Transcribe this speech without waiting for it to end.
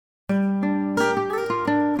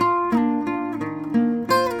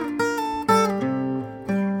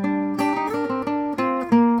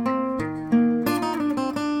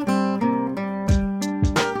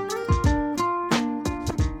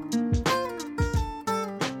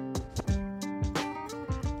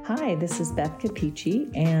Hi, this is Beth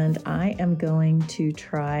Capici, and I am going to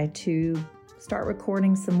try to start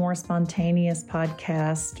recording some more spontaneous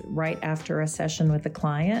podcasts right after a session with a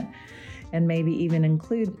client, and maybe even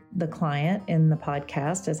include the client in the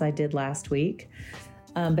podcast as I did last week.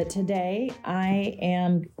 But today I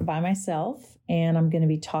am by myself, and I'm going to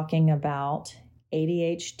be talking about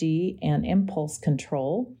ADHD and impulse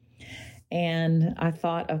control. And I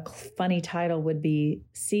thought a funny title would be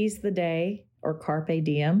Seize the Day or Carpe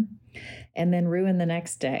Diem, and then ruin the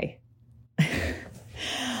next day.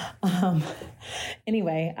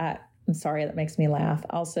 Anyway, I'm sorry, that makes me laugh.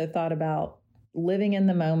 I also thought about living in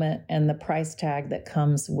the moment and the price tag that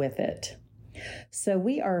comes with it. So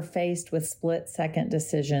we are faced with split-second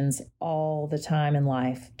decisions all the time in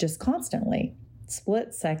life, just constantly.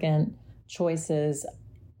 Split-second choices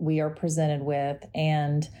we are presented with,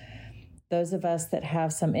 and those of us that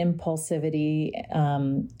have some impulsivity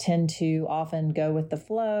tend to often go with the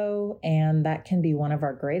flow, and that can be one of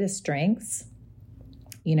our greatest strengths.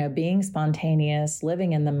 You know, being spontaneous,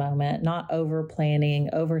 living in the moment, not over planning,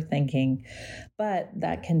 overthinking, but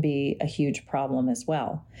that can be a huge problem as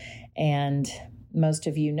well. And most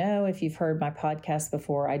of you know, if you've heard my podcast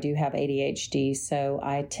before, I do have ADHD, so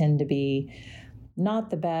I tend to be not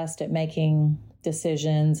the best at making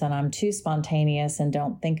decisions, and I'm too spontaneous and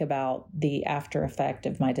don't think about the after effect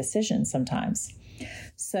of my decisions sometimes.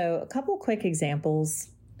 So a couple quick examples.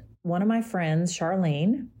 One of my friends,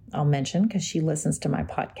 Charlene, I'll mention because she listens to my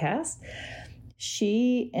podcast.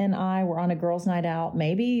 She and I were on a girls' night out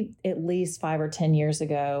maybe at least 5 or 10 years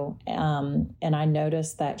ago. And I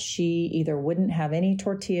noticed that she either wouldn't have any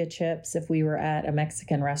tortilla chips if we were at a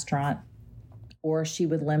Mexican restaurant, or she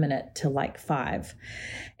would limit it to like 5.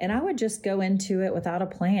 And I would just go into it without a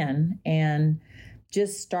plan and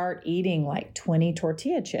just start eating like 20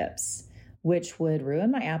 tortilla chips, which would ruin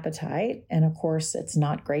my appetite. And of course, it's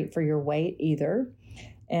not great for your weight either.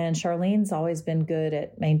 And Charlene's always been good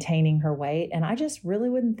at maintaining her weight, and I just really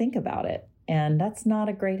wouldn't think about it. And that's not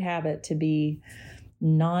a great habit, to be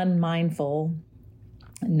non-mindful,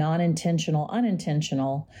 non-intentional,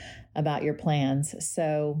 unintentional about your plans.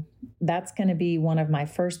 So that's going to be one of my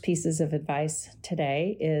first pieces of advice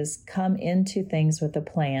today, is come into things with a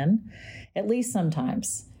plan, at least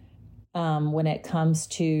sometimes, when it comes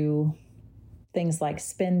to things like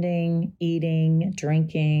spending, eating,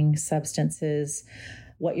 drinking, substances,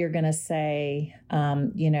 what you're going to say.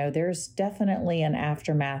 There's definitely an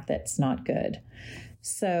aftermath that's not good.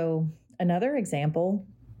 So another example,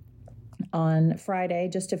 on Friday,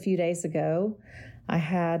 just a few days ago, I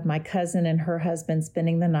had my cousin and her husband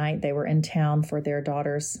spending the night. They were in town for their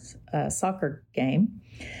daughter's soccer game.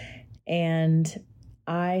 And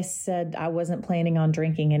I said I wasn't planning on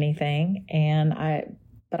drinking anything,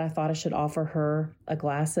 but I thought I should offer her a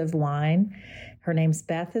glass of wine. Her name's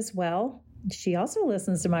Beth as well. She also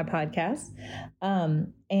listens to my podcast.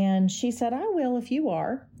 And she said, I will if you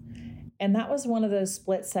are. And that was one of those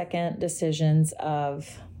split-second decisions of,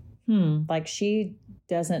 like she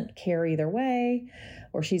doesn't care either way,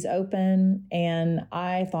 or she's open. And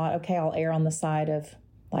I thought, okay, I'll err on the side of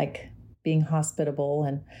like being hospitable,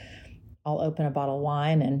 and I'll open a bottle of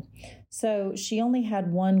wine. And so she only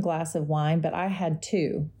had 1 glass of wine, but I had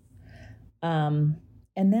 2. And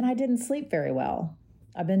then I didn't sleep very well.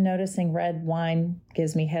 I've been noticing red wine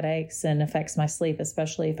gives me headaches and affects my sleep,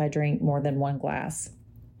 especially if I drink more than 1 glass.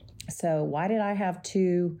 So why did I have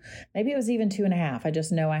 2? Maybe it was even 2.5. I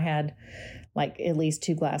just know I had like at least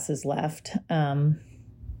 2 glasses left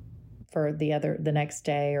for the next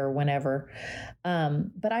day or whenever.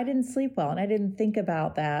 But I didn't sleep well, and I didn't think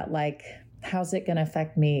about that. Like, how's it going to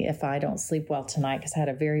affect me if I don't sleep well tonight? Because I had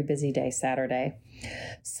a very busy day Saturday.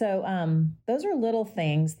 So those are little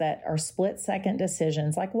things that are split-second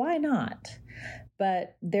decisions. Like, why not?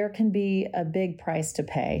 But there can be a big price to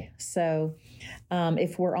pay. So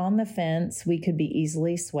if we're on the fence, we could be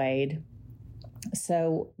easily swayed.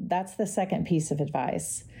 So that's the second piece of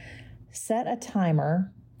advice. Set a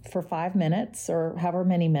timer for 5 minutes or however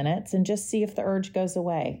many minutes, and just see if the urge goes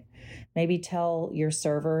away. Maybe tell your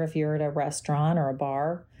server, if you're at a restaurant or a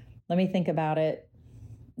bar, let me think about it.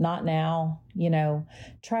 Not now.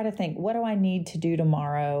 Try to think, what do I need to do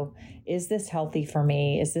tomorrow? Is this healthy for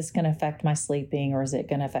me? Is this going to affect my sleeping, or is it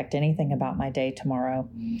going to affect anything about my day tomorrow?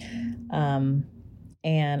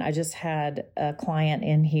 And I just had a client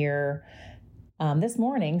in here this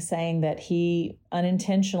morning saying that he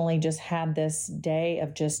unintentionally just had this day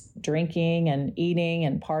of just drinking and eating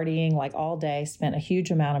and partying like all day, spent a huge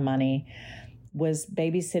amount of money, was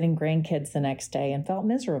babysitting grandkids the next day, and felt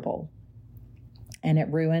miserable. And it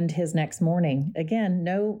ruined his next morning. Again,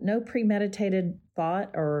 no premeditated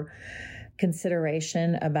thought or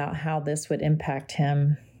consideration about how this would impact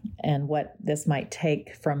him and what this might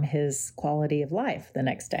take from his quality of life the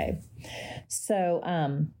next day. So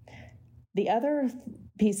the other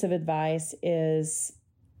piece of advice is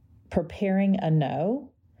preparing a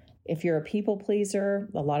no. If you're a people pleaser,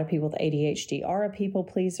 a lot of people with ADHD are a people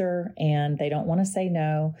pleaser and they don't want to say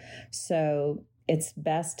no. So it's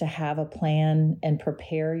best to have a plan and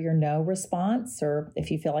prepare your no response. Or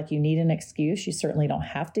if you feel like you need an excuse, you certainly don't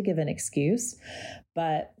have to give an excuse,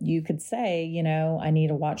 but you could say, I need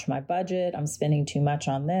to watch my budget. I'm spending too much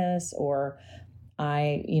on this, or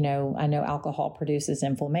I know alcohol produces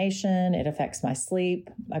inflammation. It affects my sleep.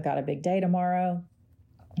 I got a big day tomorrow.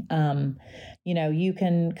 You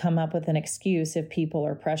can come up with an excuse if people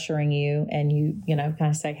are pressuring you and you kind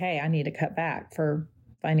of say, hey, I need to cut back for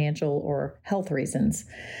financial or health reasons.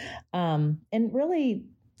 And really,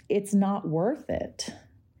 it's not worth it.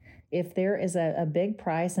 If there is a big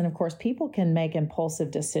price, and of course, people can make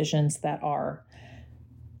impulsive decisions that are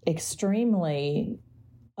extremely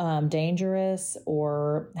dangerous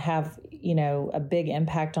or have, a big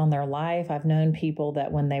impact on their life. I've known people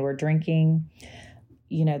that when they were drinking,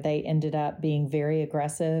 they ended up being very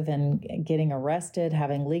aggressive and getting arrested,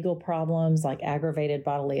 having legal problems like aggravated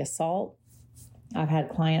bodily assault. I've had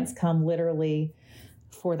clients come literally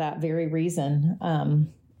for that very reason,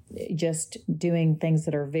 just doing things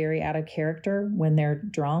that are very out of character when they're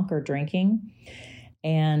drunk or drinking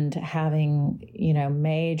and having,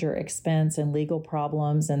 major expense and legal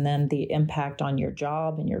problems, and then the impact on your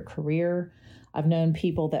job and your career. I've known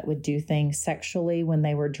people that would do things sexually when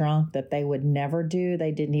they were drunk that they would never do.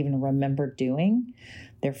 They didn't even remember doing.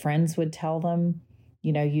 Their friends would tell them,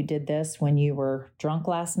 you did this when you were drunk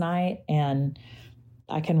last night. And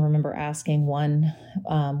I can remember asking one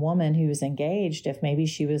woman who was engaged if maybe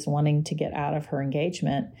she was wanting to get out of her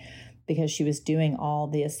engagement because she was doing all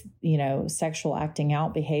this, sexual acting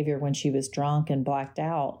out behavior when she was drunk and blacked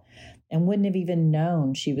out and wouldn't have even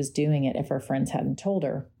known she was doing it if her friends hadn't told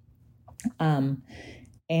her.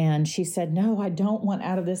 And she said, no, I don't want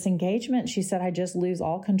out of this engagement. She said, I just lose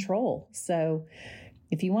all control. So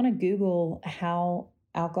if you want to Google how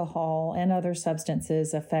alcohol and other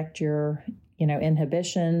substances affect your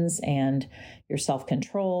inhibitions and your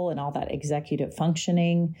self-control and all that executive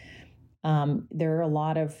functioning, there are a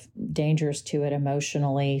lot of dangers to it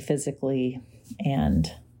emotionally, physically,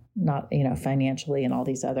 and not, financially and all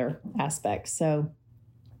these other aspects. So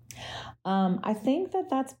I think that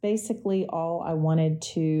that's basically all I wanted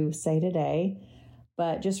to say today.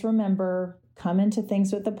 But just remember, come into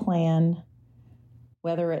things with a plan,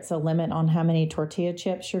 whether it's a limit on how many tortilla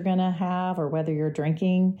chips you're going to have or whether you're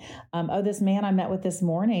drinking. This man I met with this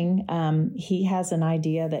morning, he has an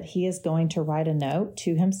idea that he is going to write a note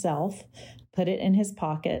to himself, put it in his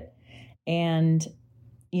pocket, and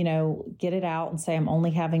get it out and say, I'm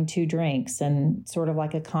only having 2 drinks, and sort of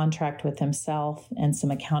like a contract with himself and some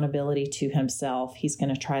accountability to himself. He's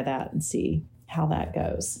going to try that and see how that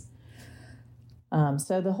goes.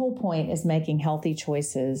 So the whole point is making healthy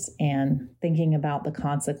choices and thinking about the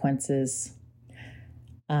consequences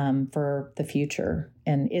for the future.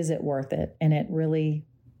 And is it worth it? And it really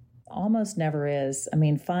almost never is. I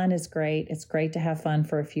mean, fun is great. It's great to have fun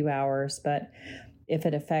for a few hours, but if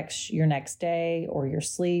it affects your next day or your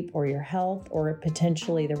sleep or your health or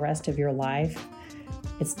potentially the rest of your life,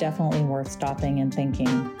 it's definitely worth stopping and thinking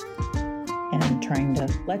and trying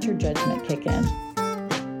to let your judgment kick in.